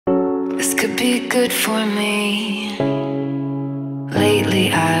be good for me.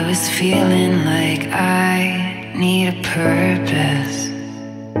 Lately I was feeling like I need a purpose.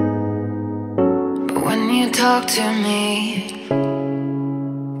 But when you talk to me,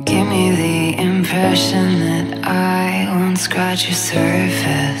 give me the impression that I won't scratch your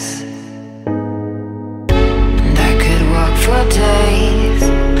surface. And I could walk for days,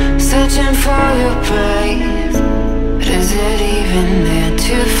 searching for your praise. But is it even there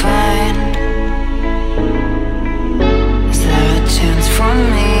to find? Is there a chance for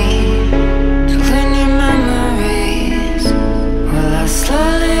me to learn your memories? Will I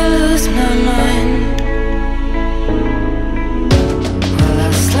slowly lose my mind? Will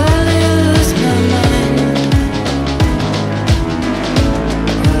I slowly lose my mind?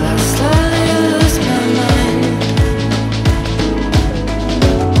 Will I slowly lose my mind?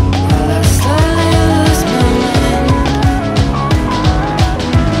 Will I slowly lose my mind?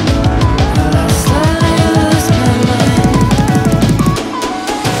 Will I slowly lose my mind?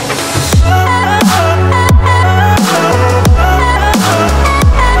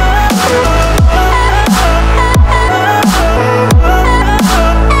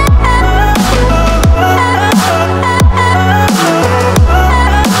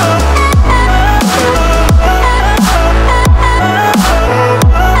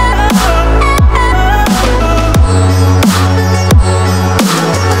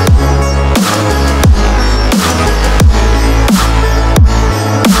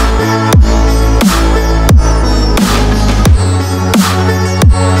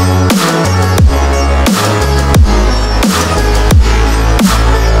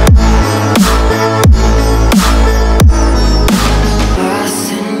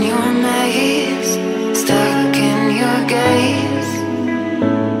 Lost in your maze, stuck in your gaze.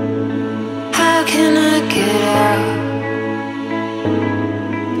 How can I get out?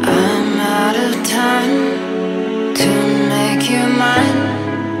 I'm out of time to make you mine.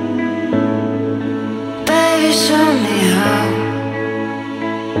 Baby, show me how.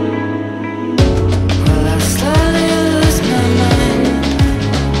 Will I slowly lose my mind?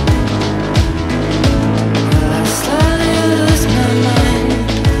 Will I slowly lose my mind?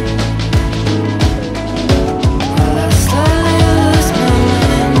 Will I slowly lose my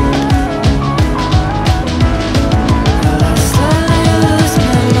mind? Will I slowly lose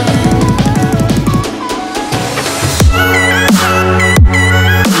my mind?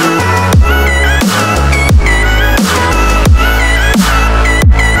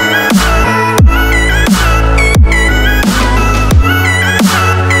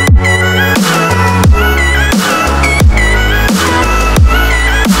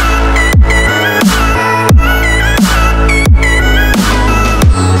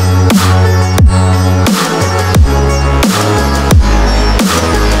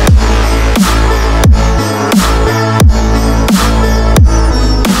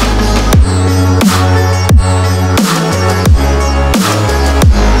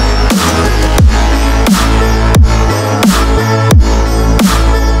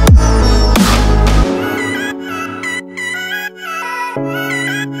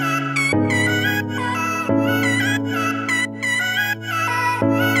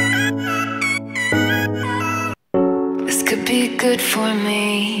 This could be good for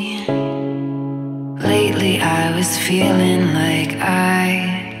me. Lately I was feeling like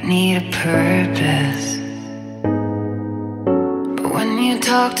I need a purpose. But when you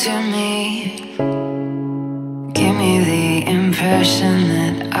talk to me, give me the impression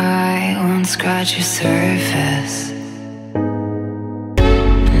that I won't scratch your surface.